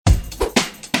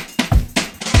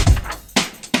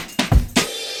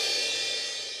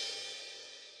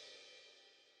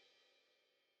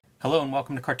Hello and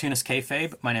welcome to Cartoonist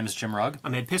Kayfabe. My name is Jim Rugg.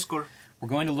 I'm Ed Piskor. We're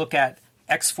going to look at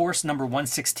X-Force number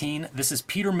 116. This is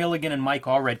Peter Milligan and Mike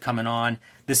Allred coming on.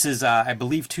 This is, I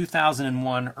believe,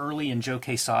 2001, early in Joe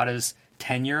Quesada's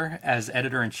tenure as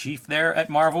editor-in-chief there at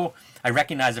Marvel. I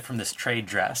recognize it from this trade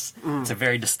dress. It's a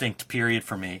very distinct period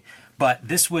for me. But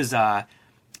this was a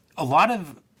lot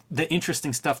of the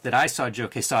interesting stuff that I saw Joe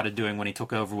Quesada doing when he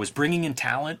took over was bringing in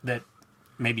talent that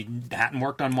maybe hadn't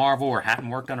worked on Marvel or hadn't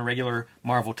worked on a regular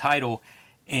Marvel title,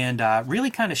 and really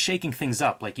kind of shaking things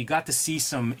up. Like, you got to see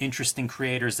some interesting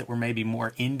creators that were maybe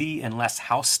more indie and less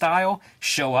house style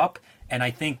show up, and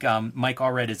I think Mike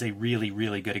Allred is a really,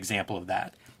 really good example of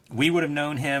that. We would have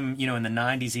known him, in the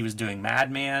 90s. He was doing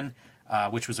Madman,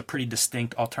 which was a pretty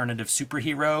distinct alternative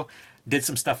superhero. Did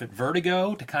some stuff at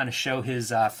Vertigo to kind of show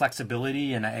his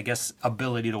flexibility and, I guess,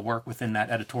 ability to work within that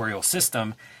editorial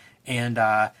system, and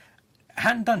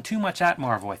hadn't done too much at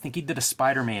Marvel. I think he did a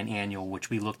Spider-Man annual, which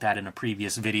we looked at in a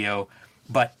previous video,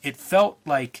 but it felt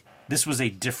like this was a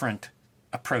different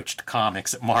approach to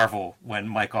comics at Marvel when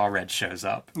Mike Allred shows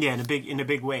up. Yeah, in a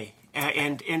big way,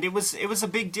 and it was a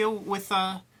big deal with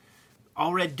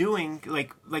Allred doing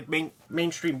like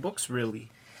mainstream books, really.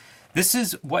 This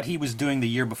is what he was doing the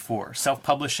year before,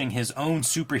 self-publishing his own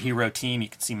superhero team. You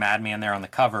can see Madman there on the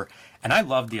cover, and I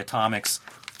loved the Atomics.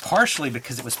 Partially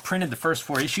because it was printed the first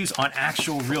 4 issues on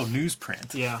actual real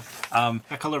newsprint. Yeah.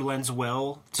 That color lends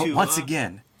well to... But once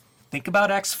again, think about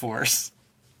X-Force,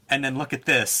 and then look at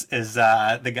this as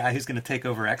the guy who's going to take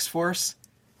over X-Force.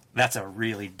 That's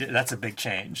a big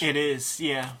change. It is,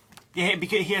 yeah. Yeah,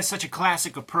 because he has such a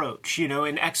classic approach,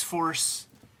 and X-Force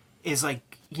is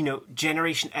like,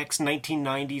 Generation X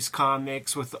 1990s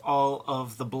comics with all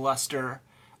of the bluster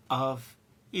of...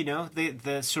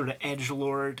 the sort of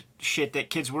edgelord shit that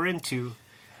kids were into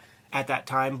at that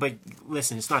time. But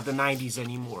listen, it's not the 90s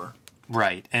anymore.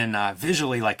 Right. And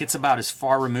visually, it's about as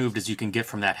far removed as you can get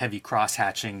from that heavy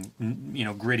cross-hatching,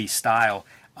 gritty style.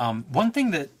 One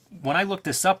thing that, when I looked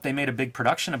this up, they made a big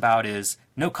production about is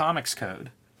no comics code.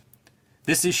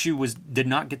 This issue did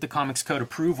not get the comics code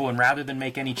approval, and rather than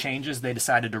make any changes, they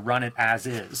decided to run it as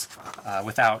is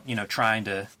without, trying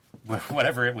to...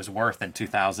 whatever it was worth in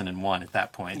 2001 at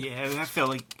that point. Yeah, I felt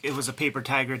like it was a paper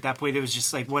tiger at that point. It was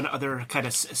just like one other kind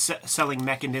of selling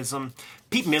mechanism.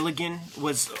 Pete Milligan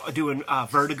was doing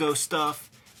Vertigo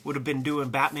stuff, would have been doing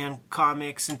Batman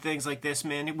comics and things like this,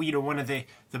 man. One of the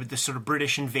sort of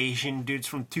British invasion dudes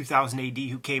from 2000 AD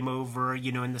who came over,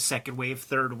 in the second wave,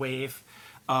 third wave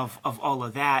of all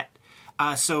of that.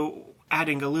 So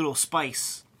adding a little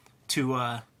spice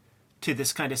to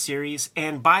this kind of series.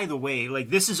 And by the way,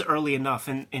 this is early enough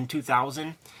in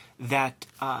 2000 that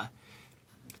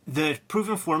the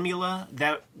proven formula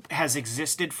that has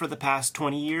existed for the past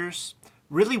 20 years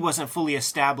really wasn't fully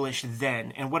established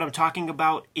then. And what I'm talking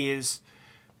about is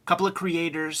a couple of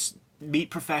creators meet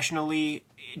professionally,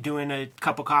 doing a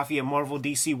cup of coffee at Marvel,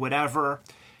 DC, whatever,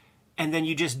 and then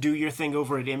you just do your thing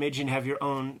over at Image and have your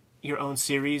own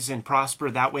series and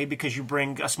prosper that way because you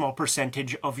bring a small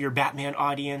percentage of your Batman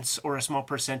audience or a small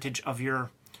percentage of your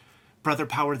Brother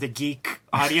Power the Geek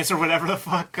audience or whatever the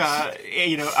fuck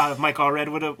Mike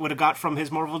Allred would have got from his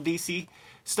Marvel DC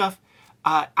stuff.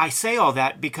 I say all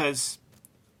that because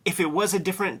if it was a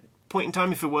different point in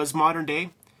time, if it was modern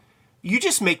day, you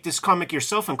just make this comic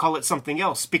yourself and call it something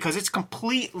else because it's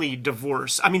completely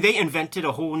divorced. I mean, they invented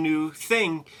a whole new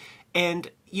thing,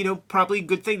 and probably a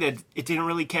good thing that it didn't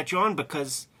really catch on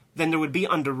because then there would be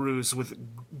Underoos with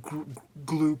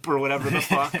Gloop or whatever the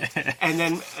fuck. And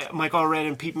then Mike Allred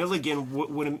and Pete Milligan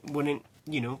wouldn't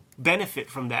benefit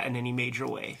from that in any major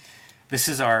way. This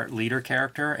is our leader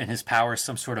character, and his power is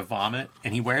some sort of vomit.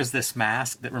 And he wears this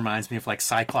mask that reminds me of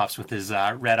Cyclops with his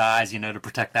red eyes, to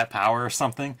protect that power or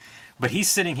something. But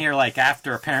he's sitting here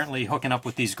after apparently hooking up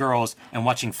with these girls and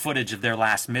watching footage of their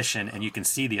last mission, and you can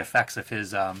see the effects of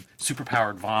his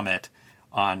superpowered vomit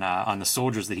on the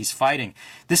soldiers that he's fighting.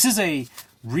 This is a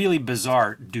really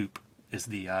bizarre dupe. Is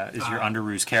your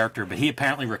Underoos character, but he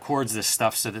apparently records this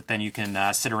stuff so that then you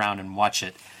can sit around and watch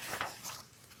it.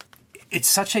 It's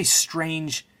such a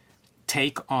strange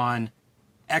take on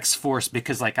X-Force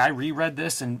because I reread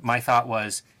this and my thought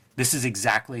was this is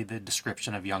exactly the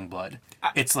description of Youngblood.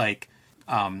 It's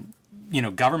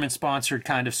government-sponsored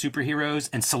kind of superheroes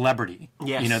and celebrity.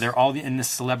 Yes. They're all in this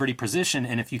celebrity position,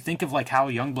 and if you think of how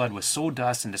Youngblood was sold to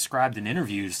us and described in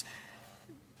interviews,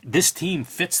 this team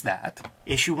fits that.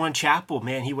 Issue 1 Chapel,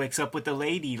 man, he wakes up with the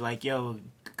lady yo,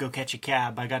 go catch a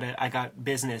cab. I got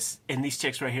business. And these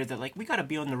chicks right here, they're we got to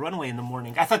be on the runway in the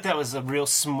morning. I thought that was a real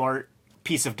smart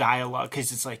piece of dialogue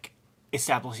because it's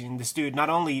establishing this dude. Not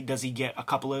only does he get a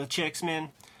couple of chicks, man,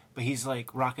 but he's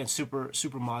like rocking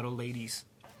supermodel ladies.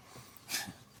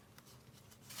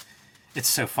 It's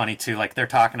so funny too. Like they're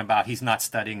talking about he's not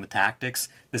studying the tactics.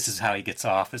 This is how he gets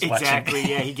off. Is Exactly. watching.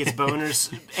 Yeah, he gets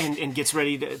boners and gets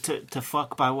ready to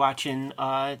fuck by watching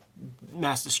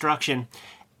Mass Destruction,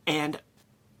 and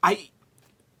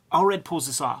Allred pulls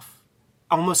this off.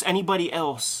 Almost anybody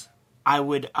else, I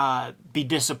would be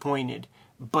disappointed.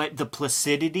 But the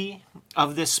placidity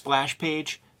of this splash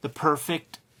page, the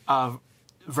perfect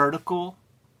vertical,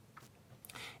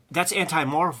 that's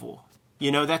anti-Marvel.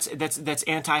 You know, that's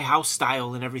anti-house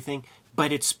style and everything.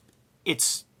 But it's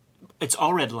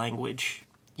Allred language.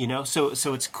 You know, so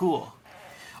it's cool.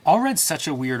 Allred's such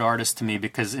a weird artist to me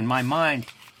because in my mind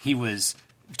he was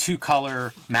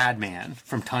two-color Madman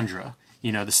from Tundra.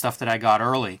 You know, the stuff that I got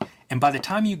early. And by the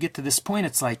time you get to this point,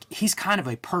 it's like he's kind of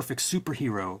a perfect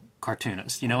superhero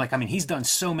cartoonist. You know, like, I mean, he's done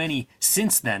so many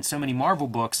since then, so many Marvel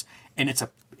books, and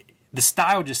the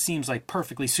style just seems like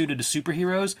perfectly suited to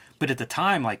superheroes. But at the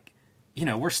time, like, you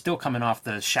know, we're still coming off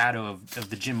the shadow of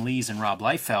the Jim Lees and Rob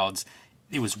Liefelds.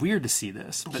 It was weird to see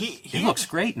this, but it looks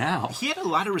great now. He had a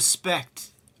lot of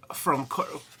respect from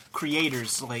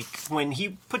creators, like when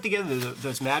he put together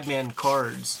those Madman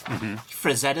cards.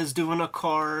 Frazetta's doing a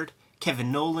card,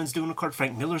 Kevin Nolan's doing a card,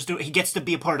 Frank Miller's doing. He gets to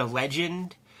be a part of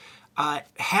Legend.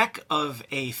 Heck of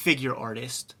a figure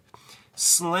artist,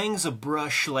 slangs a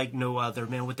brush like no other,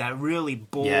 man, with that really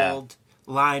bold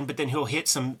line. But then he'll hit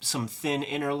some thin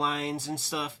inner lines and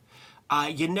stuff.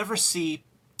 You never see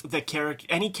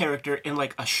any character in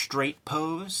like a straight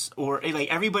pose, or like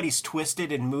everybody's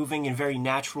twisted and moving in very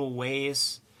natural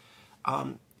ways.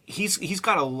 He's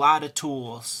got a lot of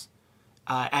tools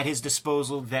at his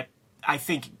disposal that I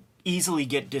think easily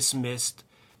get dismissed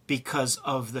because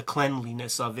of the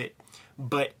cleanliness of it,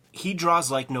 but he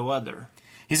draws like no other.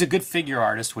 He's a good figure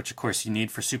artist, which of course you need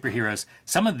for superheroes.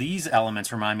 Some of these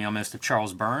elements remind me almost of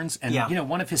Charles Burns, and you know,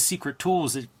 one of his secret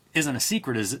tools that isn't a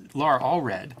secret is Laura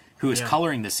Allred, who is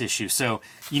coloring this issue. So,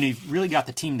 you know, you've really got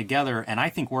the team together, and I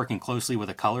think working closely with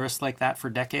a colorist like that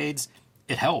for decades,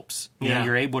 it helps. You know,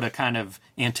 you're able to kind of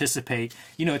anticipate,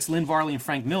 you know, it's Lynn Varley and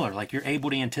Frank Miller. Like, you're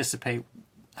able to anticipate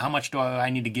how much do I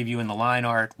need to give you in the line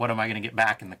art? What am I going to get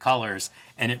back in the colors?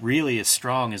 And it really is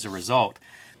strong as a result.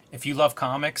 If you love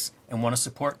comics and want to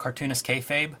support Cartoonist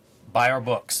Kayfabe, buy our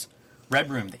books. Red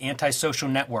Room, the Antisocial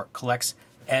Network, collects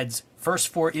Ed's first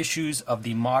 4 issues of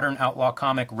the modern outlaw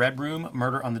comic Red Room,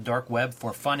 Murder on the Dark Web,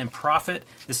 for fun and profit.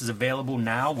 This is available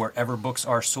now wherever books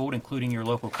are sold, including your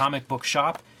local comic book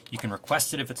shop. You can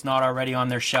request it if it's not already on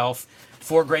their shelf.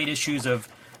 4 great issues of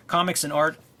comics and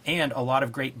art, and a lot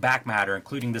of great back matter,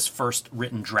 including this first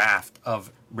written draft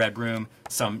of Red Room,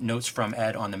 some notes from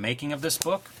Ed on the making of this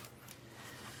book.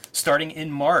 Starting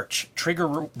in March, trigger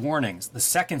warnings. The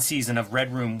second season of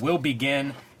Red Room will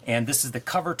begin, and this is the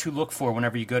cover to look for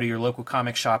whenever you go to your local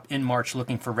comic shop in March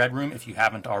looking for Red Room. If you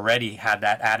haven't already had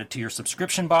that added to your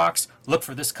subscription box, look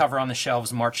for this cover on the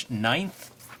shelves March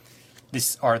 9th.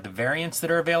 These are the variants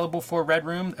that are available for Red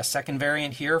Room. A second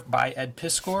variant here by Ed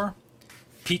Piskor.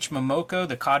 Peach Momoko,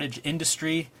 The Cottage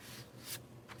Industry,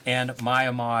 and my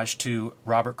homage to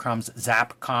Robert Crumb's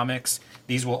Zap Comics.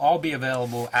 These will all be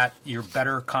available at your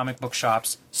better comic book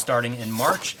shops starting in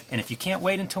March. And if you can't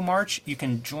wait until March, you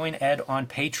can join Ed on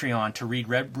Patreon to read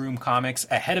Red Room comics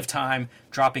ahead of time,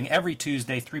 dropping every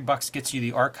Tuesday. $3 gets you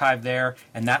the archive there,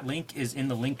 and that link is in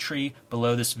the link tree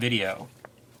below this video.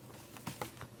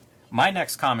 My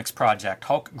next comics project,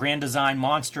 Hulk Grand Design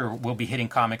Monster, will be hitting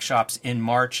comic shops in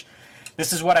March.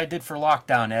 This is what I did for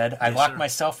lockdown, Ed. I locked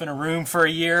myself in a room for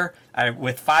a year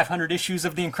with 500 issues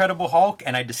of The Incredible Hulk,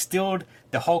 and I distilled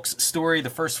the Hulk's story, the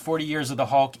first 40 years of the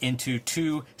Hulk, into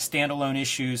 2 standalone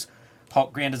issues,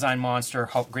 Hulk Grand Design Monster,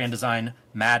 Hulk Grand Design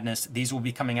Madness. These will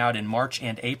be coming out in March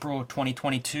and April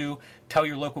 2022. Tell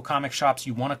your local comic shops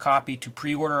you want a copy to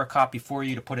pre-order a copy for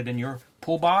you to put it in your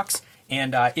pull box.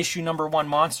 And issue number 1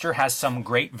 Monster has some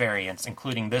great variants,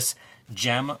 including this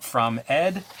gem from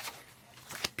Ed,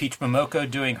 Peach Momoko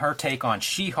doing her take on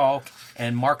She-Hulk,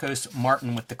 and Marcos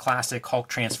Martin with the classic Hulk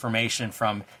transformation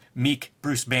from meek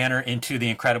Bruce Banner into the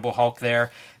Incredible Hulk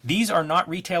there. These are not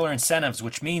retailer incentives,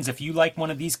 which means if you like one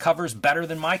of these covers better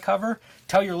than my cover,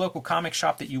 tell your local comic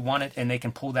shop that you want it, and they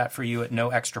can pull that for you at no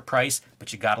extra price,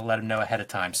 but you got to let them know ahead of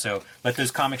time. So let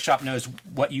those comic shop knows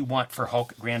what you want for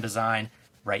Hulk Grand Design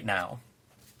right now.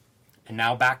 And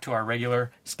now back to our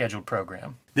regular scheduled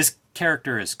program. This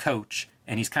character is Coach.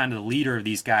 and he's kind of the leader of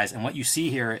these guys. And what you see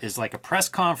here is like a press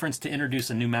conference to introduce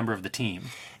a new member of the team.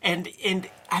 And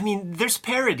I mean, there's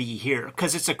parody here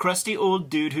because it's a crusty old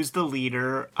dude who's the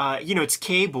leader. It's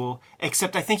Cable,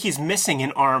 except I think he's missing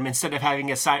an arm instead of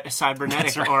having a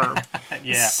cybernetic arm.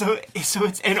 Yeah. So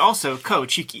it's, and also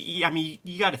Coach.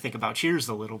 You got to think about Cheers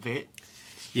a little bit.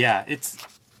 Yeah, it's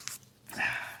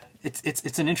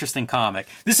an interesting comic.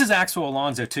 This is Axel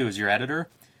Alonso too, as your editor,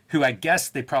 who I guess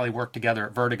they probably worked together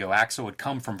at Vertigo. Axel would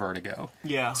come from Vertigo.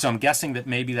 Yeah. So I'm guessing that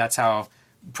maybe that's how,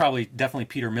 definitely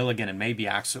Peter Milligan and maybe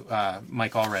Axel,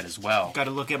 Mike Allred as well. Got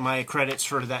to look at my credits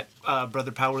for that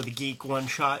Brother Power the Geek one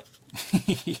shot.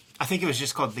 I think it was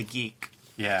just called The Geek.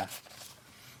 Yeah.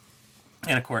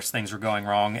 And of course, things were going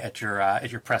wrong at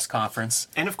your press conference.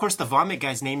 And of course, the Vomit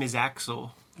guy's name is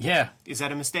Axel. Yeah. Is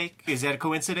that a mistake? Is that a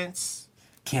coincidence?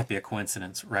 Can't be a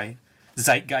coincidence, right?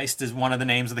 Zeitgeist is one of the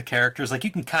names of the characters. Like,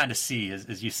 you can kind of see,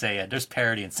 as you say it, there's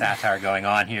parody and satire going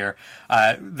on here.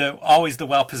 Always the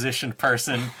well-positioned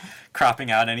person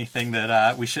cropping out anything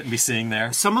that we shouldn't be seeing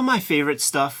there. Some of my favorite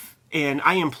stuff, and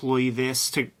I employ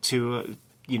this to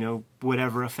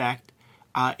whatever effect,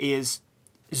 is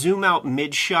zoom out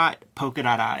mid-shot, polka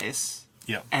dot eyes.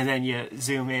 Yeah. And then you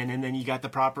zoom in, and then you got the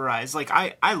proper eyes. Like,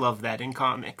 I love that in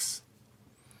comics.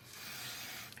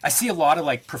 I see a lot of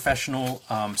like professional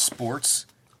sports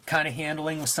kind of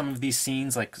handling with some of these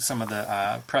scenes, like some of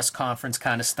the press conference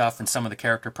kind of stuff and some of the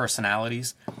character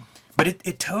personalities. But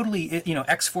it totally,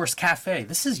 X-Force Cafe.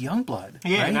 This is Youngblood.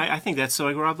 Yeah, right? and I think that's so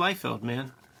like Rob Liefeld,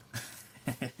 man.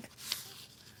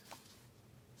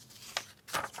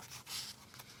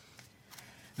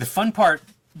 The fun part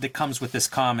that comes with this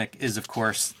comic is, of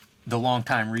course, the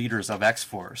longtime readers of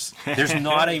X-Force. There's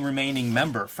not a remaining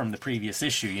member from the previous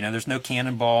issue. There's no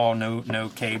Cannonball,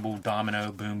 no Cable,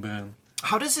 Domino, Boom Boom.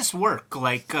 How does this work?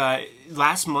 Like,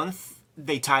 last month,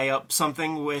 they tie up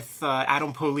something with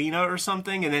Adam Polina or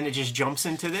something, and then it just jumps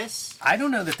into this? I don't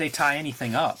know that they tie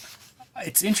anything up.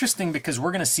 It's interesting because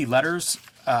we're going to see letters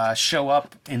show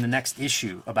up in the next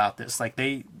issue about this. Like,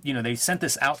 they sent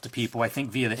this out to people, I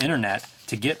think, via the internet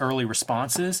to get early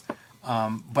responses.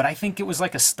 But I think it was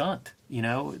like a stunt,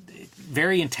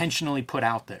 very intentionally put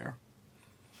out there.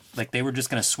 Like, they were just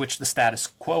going to switch the status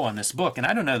quo on this book. And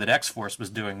I don't know that X-Force was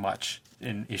doing much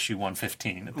in issue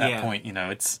 115 at that point.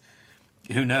 It's,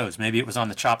 who knows? Maybe it was on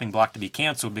the chopping block to be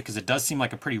canceled because it does seem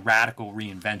like a pretty radical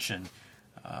reinvention.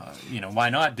 Why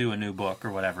not do a new book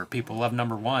or whatever? People love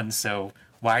number one, so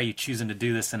why are you choosing to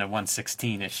do this in a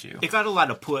 116 issue? It got a lot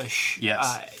of push.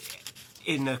 Yes.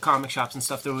 In the comic shops and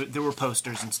stuff, there were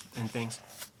posters and things.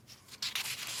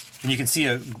 And you can see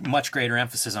a much greater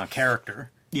emphasis on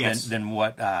character than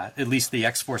what, at least the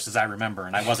X-Force as I remember,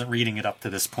 and I wasn't reading it up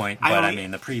to this point, but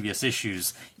the previous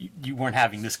issues, you weren't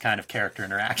having this kind of character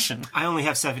interaction. I only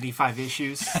have 75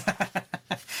 issues.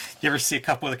 You ever see a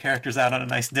couple of the characters out on a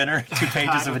nice dinner? 2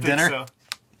 pages of a dinner? So.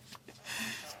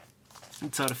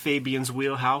 It's out of Fabian's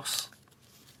wheelhouse.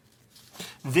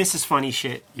 This is funny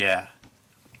shit. Yeah.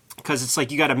 Because it's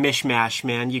like you got a mishmash,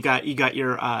 man. You got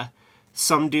your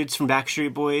some dudes from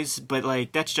Backstreet Boys, but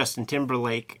like that's Justin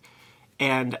Timberlake,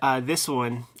 and this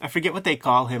one I forget what they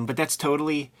call him, but that's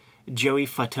totally Joey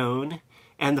Fatone.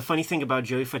 And the funny thing about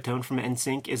Joey Fatone from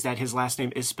NSYNC is that his last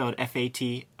name is spelled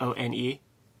Fatone,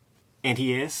 and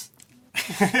he is.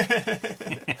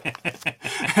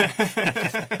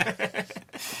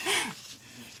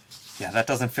 Yeah, that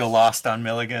doesn't feel lost on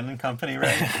Milligan and Company,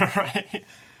 right? Right.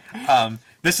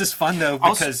 This is fun, though,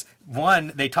 because,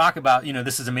 one, they talk about,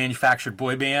 this is a manufactured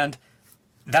boy band.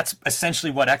 That's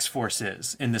essentially what X-Force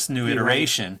is in this new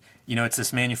iteration. Right. It's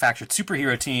this manufactured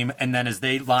superhero team, and then as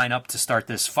they line up to start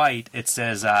this fight, it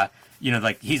says,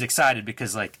 like, he's excited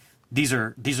because, like, these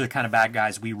are the kind of bad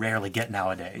guys we rarely get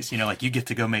nowadays. Like, you get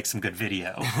to go make some good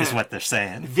video, is what they're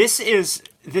saying. This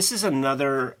is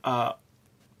another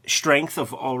strength of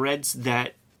Allred's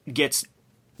that gets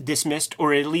dismissed,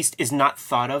 or at least is not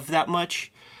thought of that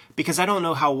much, because I don't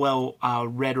know how well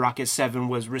Red Rocket 7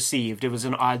 was received. It was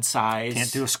an odd size.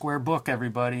 Can't do a square book,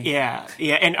 everybody. Yeah,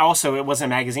 and also it wasn't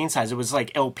magazine size. It was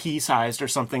like LP sized or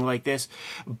something like this.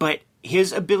 But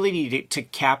his ability to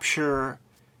capture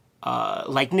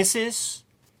likenesses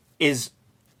is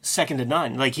second to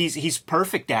none. Like, he's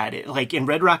perfect at it. Like, in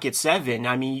Red Rocket 7,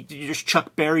 I mean, there's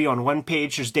Chuck Berry on one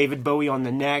page, there's David Bowie on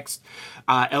the next,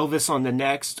 Elvis on the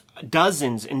next,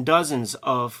 dozens and dozens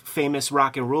of famous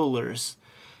rock and rollers.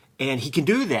 And he can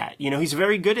do that. He's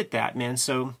very good at that, man.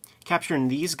 So capturing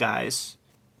these guys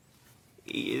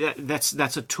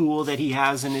that's a tool that he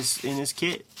has in his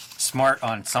kit. Smart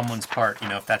on someone's part,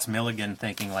 if that's Milligan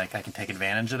thinking like I can take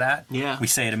advantage of that. Yeah. We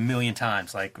say it a million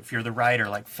times. Like if you're the writer,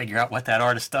 like figure out what that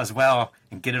artist does well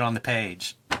and get it on the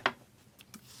page.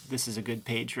 This is a good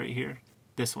page right here.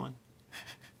 This one.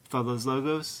 With all those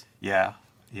logos. Yeah.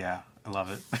 I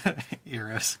love it.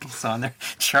 Eros is on there.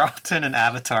 Charlton and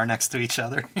Avatar next to each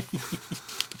other.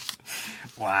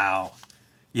 Wow.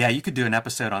 Yeah, you could do an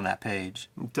episode on that page.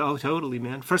 Oh, totally,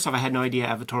 man. First off, I had no idea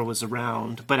Avatar was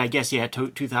around, but I guess,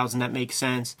 2000, that makes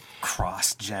sense.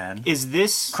 CrossGen. Is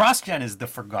this... CrossGen is the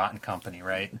forgotten company,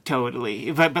 right?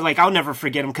 Totally. But like, I'll never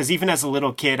forget them, because even as a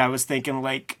little kid, I was thinking,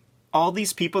 like, all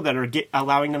these people that are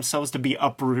allowing themselves to be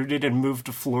uprooted and moved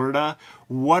to Florida,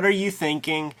 what are you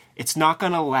thinking? It's not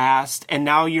going to last, and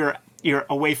now you're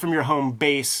away from your home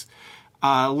base,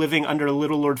 living under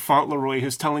Little Lord Fauntleroy,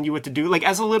 who's telling you what to do. Like,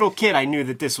 as a little kid, I knew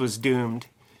that this was doomed.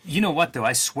 You know what, though?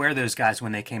 I swear those guys,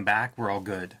 when they came back, were all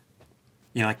good.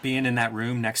 Like being in that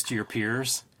room next to your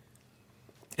peers.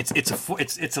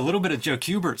 It's a little bit of Joe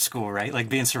Kubert school, right? Like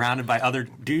being surrounded by other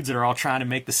dudes that are all trying to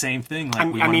make the same thing.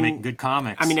 Like we want to make good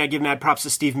comics. I mean, I give mad props to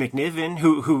Steve McNiven,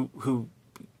 who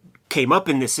came up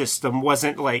in this system,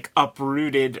 wasn't like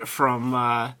uprooted from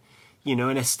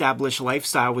an established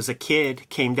lifestyle. Was a kid,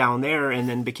 came down there, and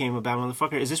then became a bad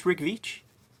motherfucker. Is this Rick Veitch?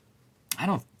 I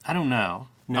don't know.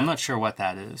 No? I'm not sure what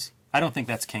that is. I don't think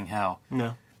that's King Hell.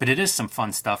 No. But it is some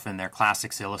fun stuff in there.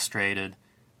 Classics Illustrated.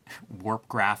 Warp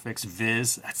Graphics,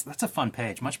 Viz. That's a fun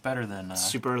page. Much better than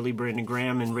super early Brandon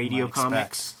Graham and Radio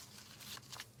Comics.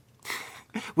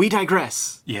 We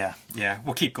digress. Yeah.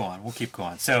 We'll keep going.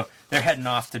 So they're heading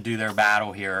off to do their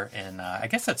battle here, and I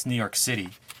guess that's New York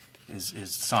City. Is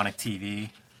Sonic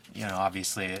TV?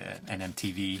 Obviously an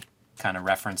MTV kind of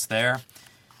reference there,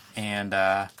 and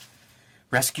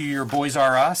rescue your boys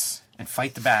are us and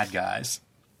fight the bad guys.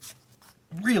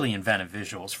 Really inventive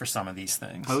visuals for some of these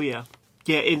things. Oh yeah.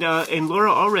 Yeah, and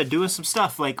Laura Allred doing some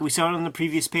stuff. Like we saw it on the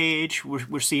previous page.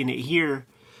 We're seeing it here,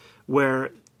 where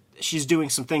she's doing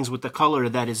some things with the color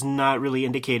that is not really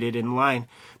indicated in line.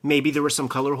 Maybe there were some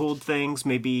color hold things.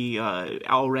 Maybe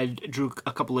Allred drew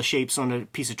a couple of shapes on a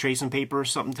piece of tracing paper or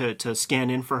something to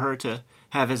scan in for her to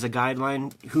have as a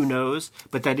guideline. Who knows?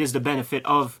 But that is the benefit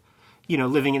of,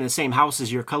 living in the same house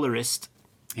as your colorist.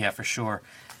 Yeah, for sure.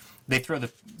 They throw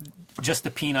just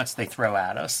the peanuts they throw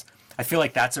at us. I feel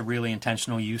like that's a really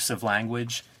intentional use of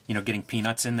language. Getting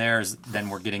peanuts in there, then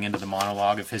we're getting into the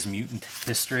monologue of his mutant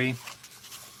history.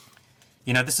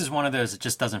 This is one of those that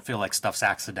just doesn't feel like stuff's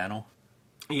accidental.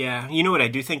 Yeah, you know what I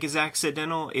do think is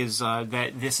accidental is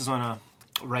that this is on a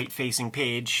right-facing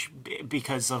page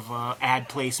because of ad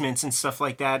placements and stuff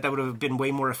like that. That would have been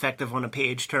way more effective on a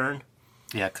page turn.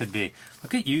 Yeah, it could be.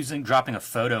 Look at dropping a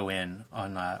photo in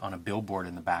on a billboard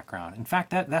in the background. In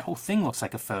fact, that whole thing looks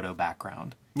like a photo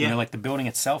background. Yeah. Like the building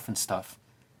itself and stuff.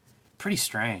 Pretty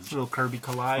strange. A little Kirby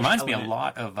collage. Reminds me a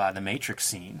lot of the Matrix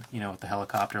scene, with the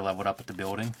helicopter leveled up at the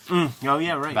building. Oh,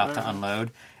 yeah, right. About to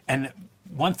unload. And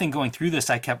one thing going through this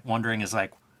I kept wondering is,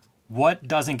 like, what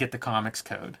doesn't get the comics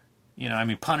code?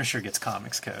 Punisher gets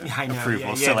comics code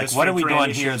approval. Yeah, so, like, what are we doing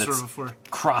here that's sort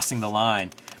of crossing the line?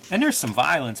 And there's some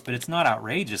violence, but it's not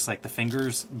outrageous, like the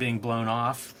fingers being blown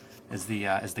off as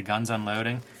the gun's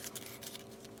unloading.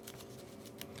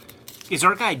 Is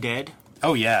our guy dead?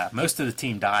 Oh yeah, most of the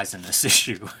team dies in this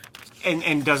issue.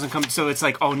 And doesn't come, so it's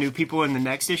like all new people in the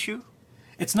next issue?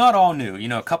 It's not all new.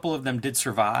 A couple of them did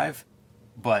survive,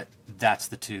 but that's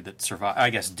the two that survived.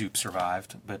 I guess Dupe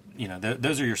survived, but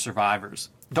those are your survivors.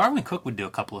 Darwin Cook would do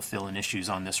a couple of fill-in issues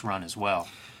on this run as well.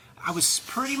 I was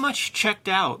pretty much checked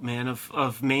out, man,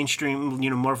 of mainstream,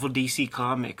 Marvel DC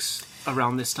comics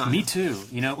around this time. Me too.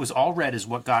 It was Allred is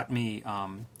what got my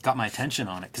attention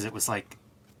on it, because it was like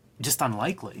just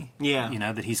unlikely. Yeah.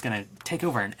 That he's going to take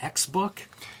over an X book.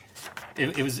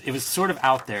 It was sort of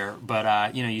out there,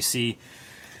 but you see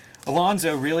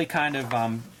Alonso really kind of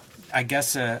I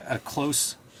guess a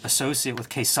close associate with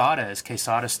Quesada as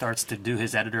Quesada starts to do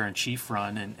his editor-in-chief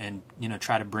run and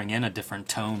try to bring in a different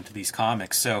tone to these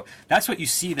comics. So that's what you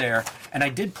see there. And I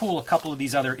did pull a couple of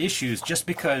these other issues just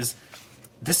because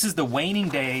this is the waning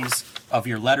days of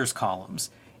your letters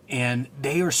columns. And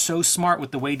they are so smart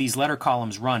with the way these letter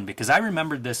columns run, because I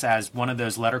remembered this as one of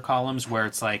those letter columns where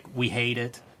it's like, we hate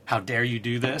it, how dare you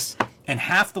do this? And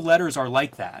half the letters are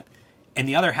like that. And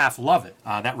the other half love it.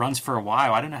 That runs for a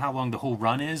while. I don't know how long the whole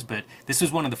run is, but this was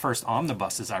one of the first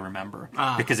omnibuses I remember.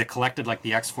 Because it collected like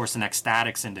the X-Force and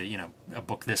X-Statics into, a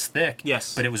book this thick.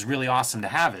 Yes. But it was really awesome to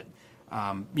have it.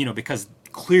 Because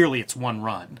clearly it's one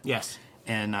run. Yes.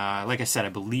 And like I said, I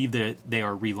believe that they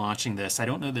are relaunching this. I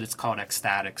don't know that it's called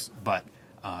X-Statics, but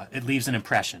it leaves an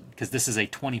impression, because this is a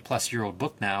 20-plus-year-old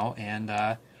book now,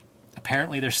 and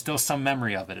apparently there's still some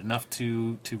memory of it, enough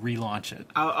to relaunch it.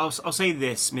 I'll say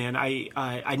this, man.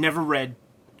 I never read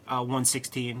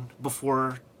 116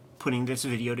 before putting this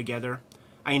video together.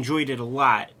 I enjoyed it a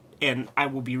lot, and I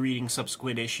will be reading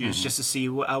subsequent issues just to see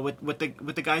what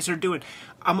the guys are doing.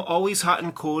 I'm always hot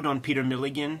and cold on Peter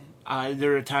Milligan.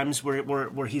 There are times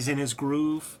where he's in his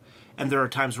groove, and there are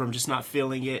times where I'm just not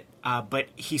feeling it. But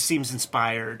he seems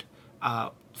inspired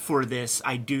for this.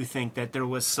 I do think that there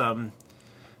was some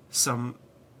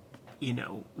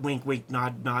wink, wink,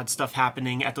 nod, nod stuff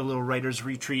happening at the little writers'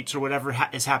 retreats or whatever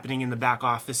is happening in the back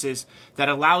offices that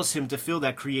allows him to feel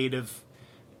that creative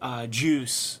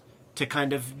juice to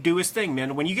kind of do his thing,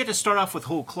 man. When you get to start off with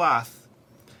whole cloth,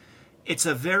 it's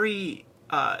a very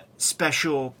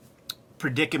special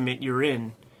predicament you're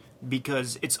in,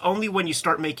 because it's only when you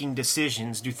start making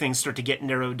decisions do things start to get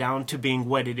narrowed down to being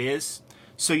what it is.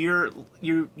 So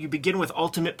you begin with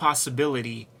ultimate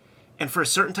possibility, and for a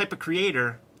certain type of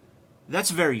creator,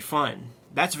 that's very fun.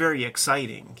 That's very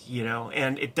exciting,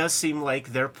 and it does seem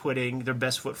like they're putting their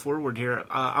best foot forward here.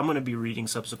 I'm going to be reading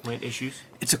subsequent issues.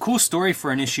 It's a cool story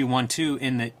for an issue 1, too,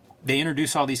 in that they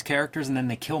introduce all these characters and then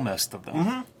they kill most of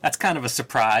them. That's kind of a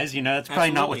surprise, That's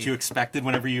probably not what you expected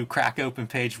whenever you crack open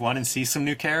page 1 and see some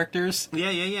new characters. Yeah.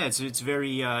 It's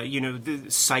very, the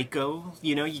Psycho,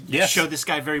 you Yes. show this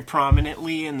guy very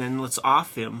prominently and then let's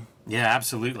off him. Yeah,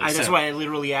 absolutely. That's why I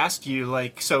literally asked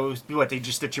you, so what, they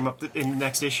just stitch him up in the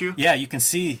next issue? Yeah, you can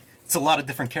see it's a lot of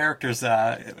different characters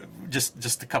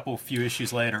just a few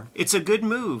issues later. It's a good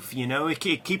move,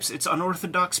 It keeps it's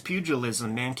unorthodox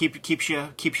pugilism, man. Keeps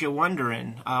you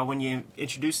wondering when you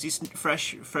introduce these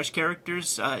fresh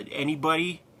characters.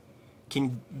 Anybody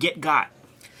can get got.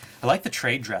 I like the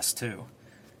trade dress too.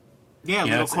 Yeah,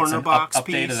 little corner it's box update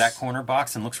piece of that corner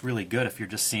box, and looks really good if you're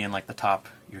just seeing like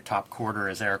your top quarter,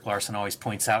 as Eric Larson always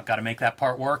points out. Got to make that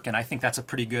part work, and I think that's a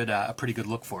pretty good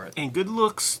look for it. And good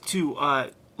looks to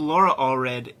Laura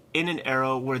Allred in an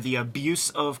era where the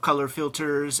abuse of color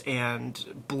filters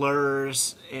and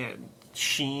blurs and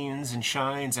sheens and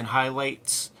shines and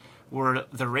highlights were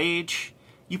the rage.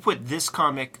 You put this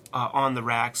comic on the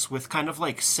racks with kind of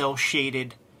like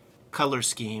cel-shaded color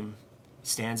scheme.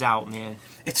 Stands out, man.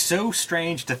 It's so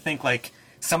strange to think like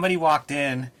somebody walked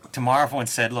in to Marvel and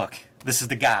said, "Look, this is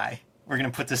the guy. We're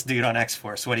going to put this dude on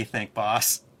X-Force. What do you think,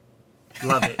 boss?"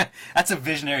 Love it. That's a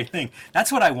visionary thing.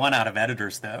 That's what I want out of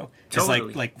editors, though. Totally.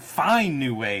 Is like find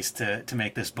new ways to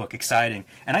make this book exciting.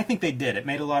 And I think they did. It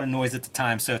made a lot of noise at the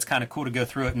time, so it's kind of cool to go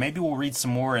through it. Maybe we'll read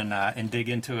some more and dig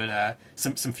into it,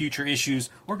 some future issues,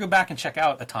 or go back and check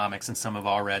out Atomics and some of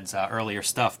Allred's earlier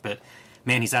stuff. But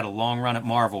man, he's had a long run at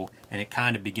Marvel, and it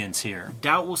kind of begins here.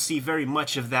 Doubt we'll see very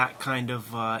much of that kind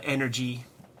of energy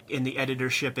in the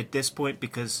editorship at this point,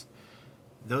 because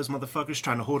those motherfuckers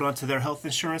trying to hold on to their health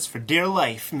insurance for dear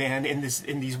life, man, in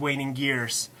these waning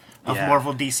years of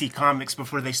Marvel DC Comics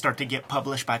before they start to get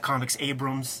published by Comics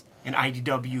Abrams and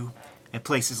IDW and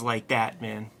places like that,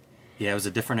 man. Yeah, it was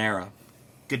a different era.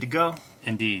 Good to go?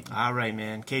 Indeed. All right,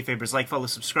 man. Kayfabers, like, follow,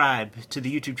 subscribe to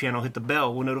the YouTube channel. Hit the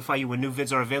bell. We'll notify you when new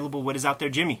vids are available. What is out there,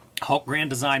 Jimmy? Hulk Grand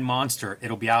Design Monster.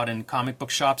 It'll be out in comic book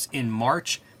shops in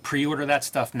March. Pre-order that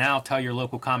stuff now. Tell your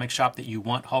local comic shop that you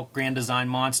want Hulk Grand Design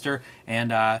Monster,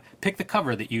 and pick the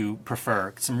cover that you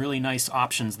prefer. Some really nice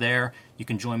options there. You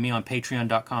can join me on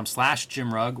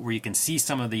patreon.com/JimRugg, where you can see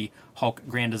some of the Hulk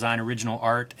Grand Design original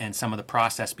art and some of the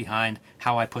process behind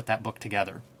how I put that book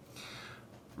together.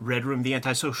 Red Room, the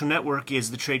Antisocial Network, is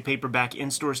the trade paperback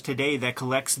in stores today that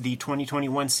collects the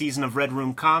 2021 season of Red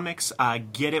Room Comics.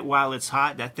 Get it while it's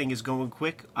hot. That thing is going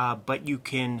quick. But you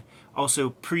can also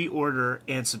pre-order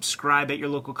and subscribe at your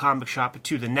local comic shop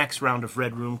to the next round of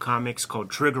Red Room Comics called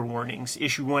Trigger Warnings.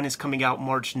 Issue 1 is coming out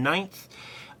March 9th.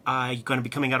 You're going to be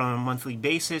coming out on a monthly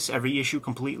basis. Every issue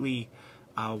completely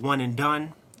one and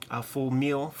done. A full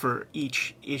meal for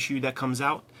each issue that comes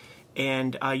out.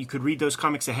 And you could read those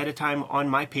comics ahead of time on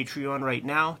my Patreon right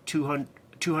now.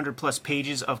 200 plus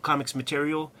pages of comics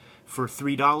material for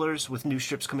 $3 with new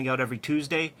strips coming out every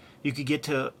Tuesday. You could get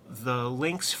to the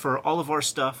links for all of our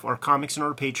stuff, our comics and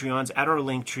our Patreons at our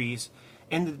link trees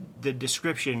in the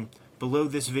description below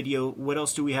this video. What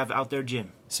else do we have out there,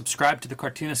 Jim? Subscribe to the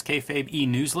Cartoonist Kayfabe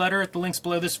e-newsletter at the links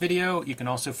below this video. You can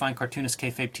also find Cartoonist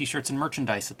Kayfabe t-shirts and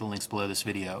merchandise at the links below this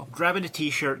video. Grabbing a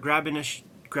t-shirt, grabbing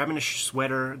a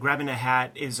sweater, grabbing a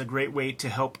hat is a great way to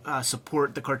help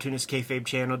support the Cartoonist Kayfabe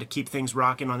channel to keep things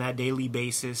rocking on that daily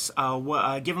basis.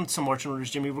 Give them some marching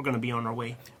orders, Jimmy. We're going to be on our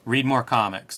way. Read more comics.